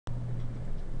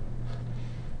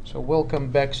So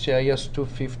welcome back, CIS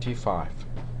 255.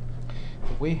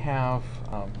 We have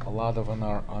a lot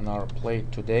on our plate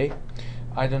today.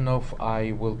 I don't know if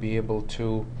I will be able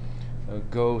to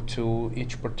go to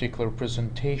each particular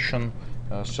presentation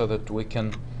so that we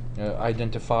can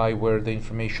identify where the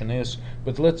information is.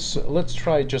 But let's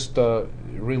try just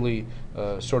really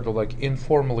sort of like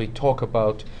informally talk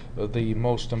about the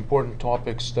most important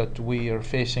topics that we are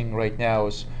facing right now.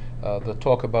 Is the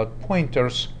talk about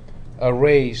pointers,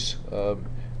 arrays,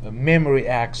 memory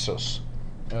access.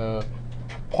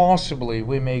 Possibly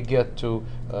we may get to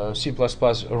C++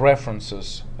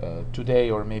 references today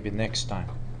or maybe next time.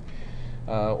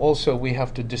 Also, we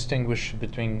have to distinguish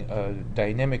between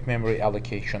dynamic memory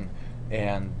allocation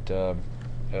and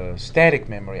static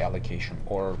memory allocation,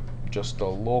 or just a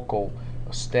local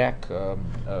stack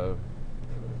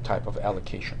type of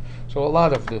allocation. So a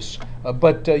lot of this,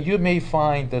 but you may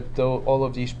find that all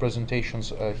of these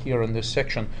presentations here in this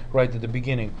section right at the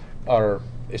beginning are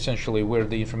essentially where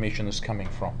the information is coming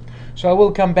from. So I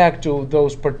will come back to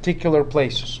those particular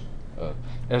places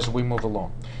as we move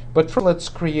along. But first, let's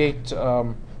create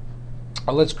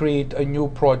a new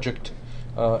project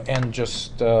and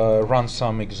just run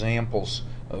some examples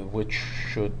which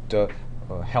should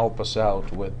help us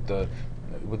out with the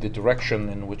direction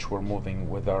in which we're moving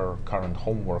with our current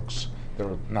homeworks. There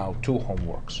are now two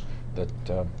homeworks that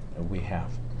we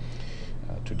have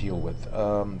to deal with.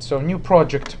 So new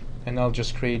project, and I'll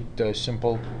just create a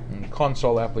simple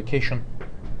console application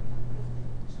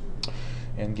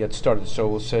and get started. So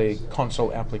we'll say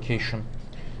console application,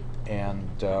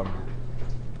 and I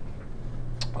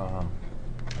don't know,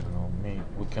 maybe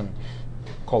we can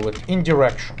call it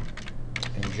indirection.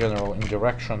 In general,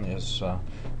 indirection is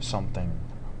something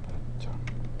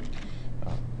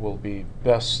that will be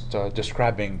best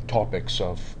describing topics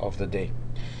of the day.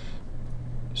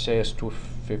 CIS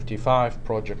 255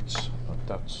 projects,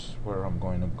 that's where I'm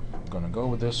going to go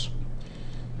with this.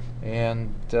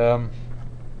 And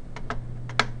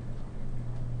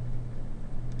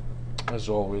as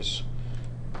always,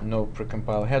 no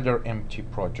precompile header, empty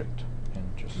project,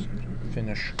 and just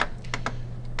finish.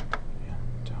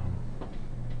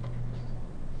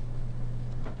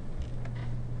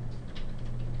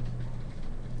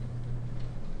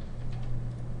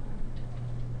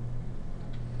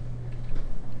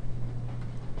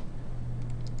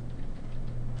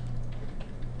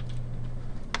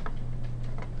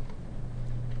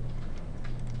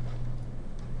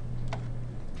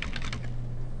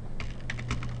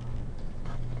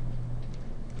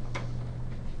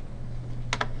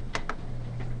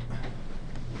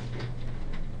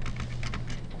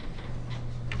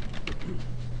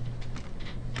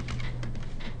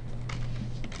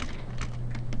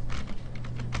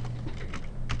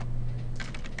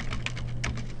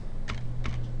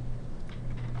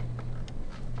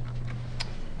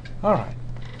 All right.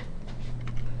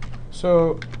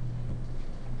 So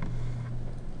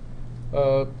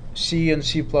C and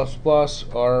C++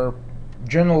 are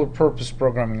general purpose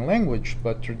programming language,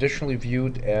 but traditionally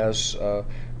viewed as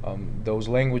those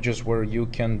languages where you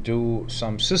can do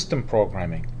some system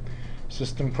programming.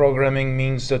 System programming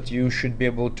means that you should be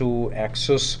able to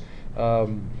access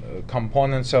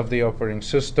components of the operating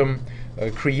system,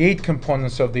 create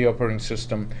components of the operating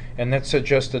system, and that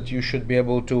suggests that you should be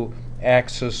able to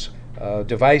access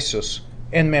devices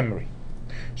and memory.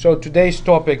 So today's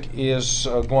topic is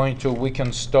we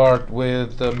can start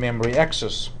with memory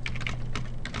access.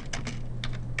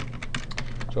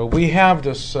 So we have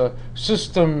this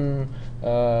system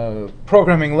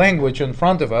programming language in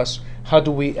front of us. How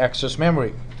do we access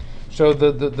memory? So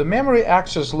the memory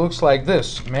access looks like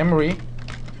this. Memory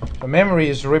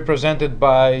is represented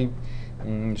by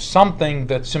something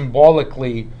that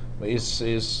symbolically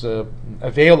is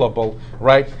available,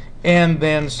 right? And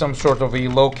then some sort of a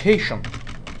location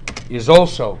is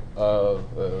also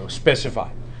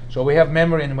specified. So we have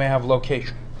memory and we have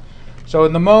location. So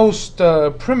in the most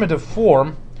primitive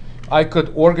form, I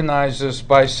could organize this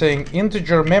by saying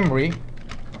integer memory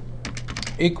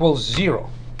equals 0,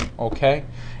 okay?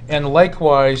 And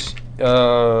likewise,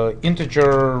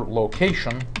 integer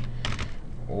location,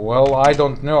 well, I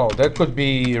don't know. That could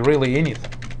be really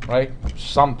anything, right?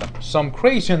 Something, some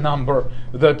crazy number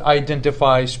that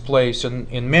identifies place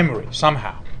in memory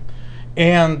somehow.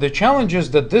 And the challenge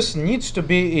is that this needs to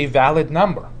be a valid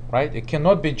number, right? It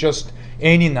cannot be just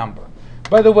any number.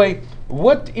 By the way,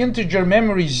 what integer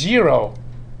memory 0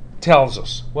 tells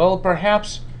us? Well,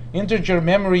 perhaps integer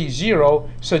memory 0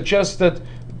 suggests that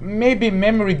maybe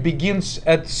memory begins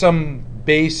at some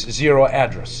base 0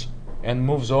 address and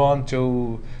moves on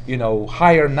to,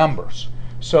 higher numbers.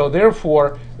 So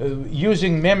therefore,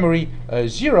 using memory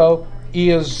 0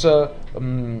 is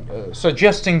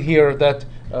suggesting here that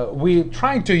we're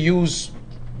trying to use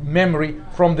memory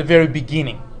from the very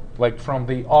beginning, like from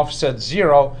the offset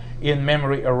 0 in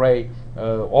memory array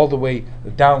all the way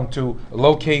down to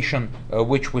location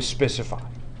which we specify.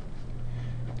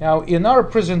 Now, in our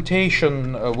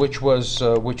presentation, which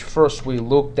first we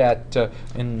looked at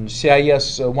in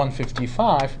CIS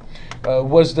 155,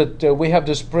 was that we have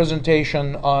this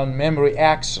presentation on memory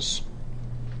access,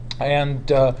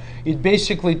 and it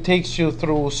basically takes you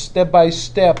through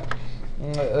step-by-step,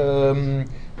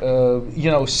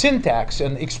 syntax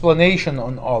and explanation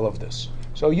on all of this.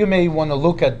 So you may want to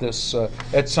look at this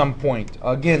at some point.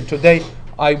 Again, today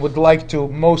I would like to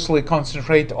mostly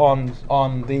concentrate on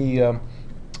the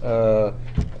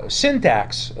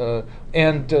syntax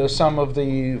and some of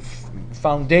the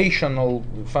foundation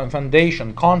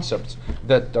concepts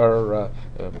that are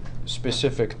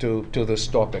specific to this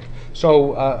topic.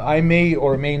 So I may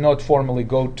or may not formally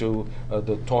go to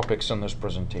the topics in this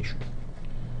presentation.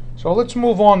 So let's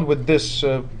move on with this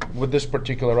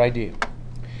particular idea.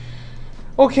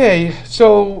 Okay,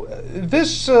 so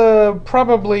this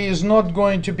probably is not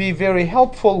going to be very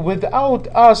helpful without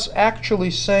us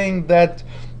actually saying that,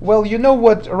 well, you know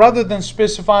what, rather than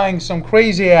specifying some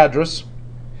crazy address,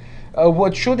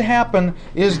 what should happen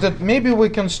is that maybe we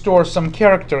can store some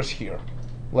characters here,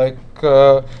 like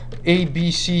A,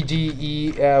 B, C, D,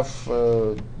 E, F,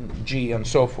 G, and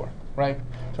so forth, right?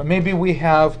 So maybe we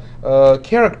have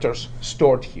characters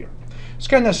stored here. It's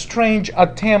kind of strange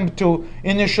attempt to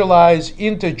initialize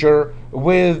integer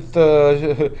with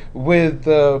a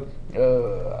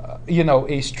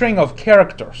string of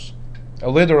characters, a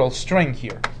literal string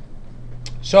here.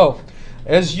 So,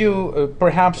 as you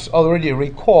perhaps already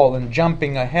recall, and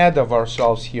jumping ahead of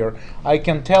ourselves here, I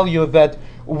can tell you that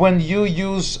when you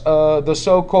use the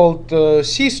so-called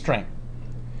C string,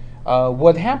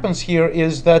 what happens here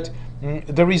is that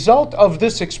the result of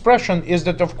this expression is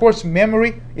that, of course,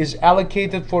 memory is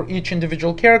allocated for each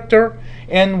individual character,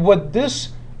 and what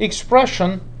this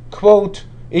expression, quote,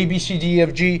 A, B, C, D, E,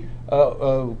 F, G,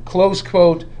 close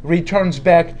quote, returns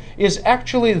back is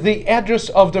actually the address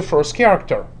of the first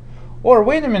character. Or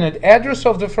wait a minute, address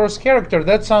of the first character,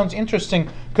 that sounds interesting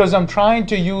because I'm trying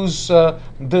to use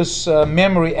this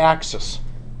memory access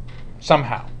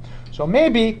somehow. So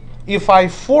maybe if I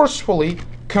forcefully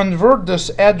convert this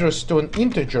address to an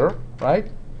integer,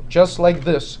 right, just like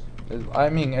this, I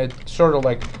mean, it sort of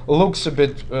like looks a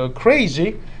bit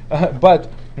crazy, but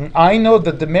I know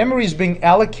that the memory is being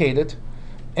allocated,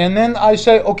 and then I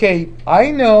say, okay, I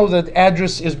know that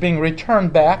address is being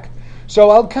returned back, so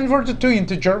I'll convert it to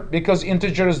integer, because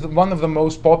integer is one of the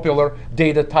most popular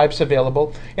data types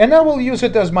available, and I will use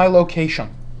it as my location,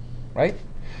 right?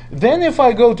 Then if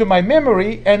I go to my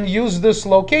memory and use this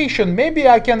location, maybe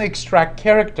I can extract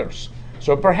characters.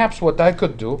 So perhaps what I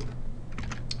could do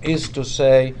is to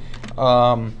say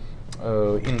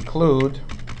include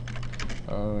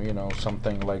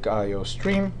something like IO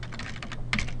stream,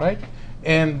 right?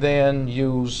 And then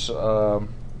use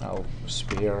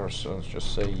spare, so let's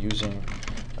just say using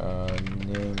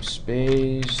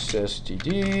namespace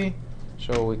std,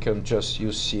 so we can just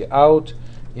use cout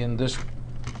in this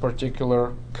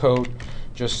particular code.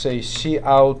 Just say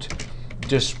cout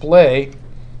display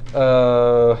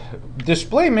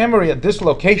display memory at this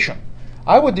location.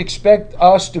 I would expect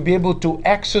us to be able to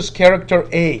access character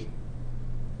A.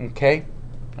 Okay,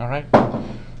 all right.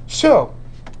 So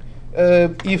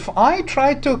if I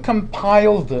try to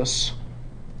compile this,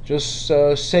 just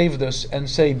save this and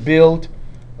say build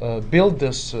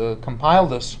this, compile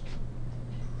this,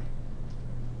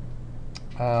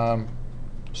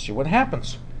 see what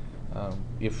happens,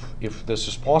 if this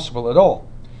is possible at all.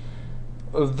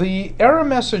 The error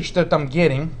message that I'm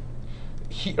getting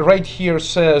right here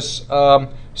says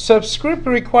subscript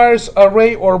requires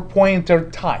array or pointer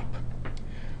type.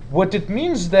 What it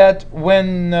means that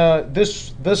when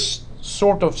this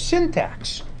sort of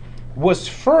syntax was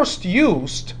first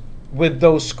used with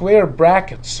those square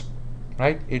brackets,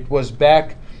 right? It was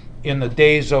back in the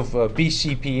days of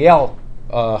BCPL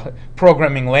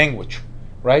programming language,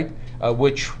 right?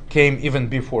 Which came even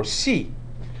before C,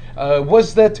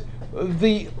 was that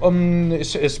the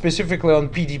specifically on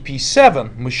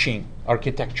PDP-7 machine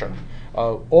architecture,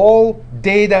 all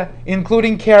data,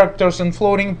 including characters and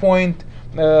floating point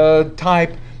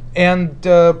type and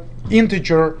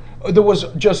integer, there was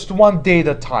just one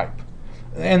data type,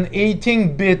 an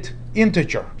 18-bit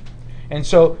integer. And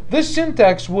so this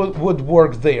syntax would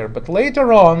work there. But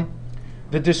later on,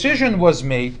 the decision was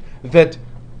made that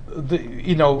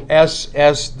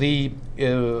as the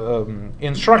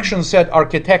instruction set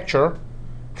architecture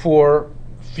for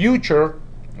future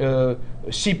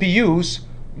CPUs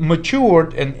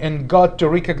matured and got to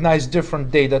recognize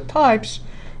different data types,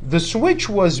 the switch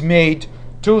was made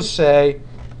to say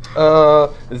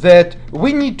that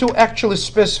we need to actually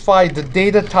specify the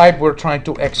data type we're trying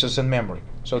to access in memory.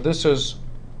 So this is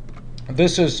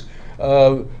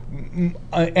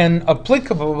an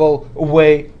applicable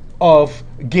way of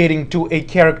getting to a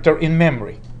character in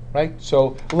memory, right?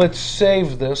 So let's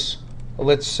save this.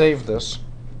 Let's save this.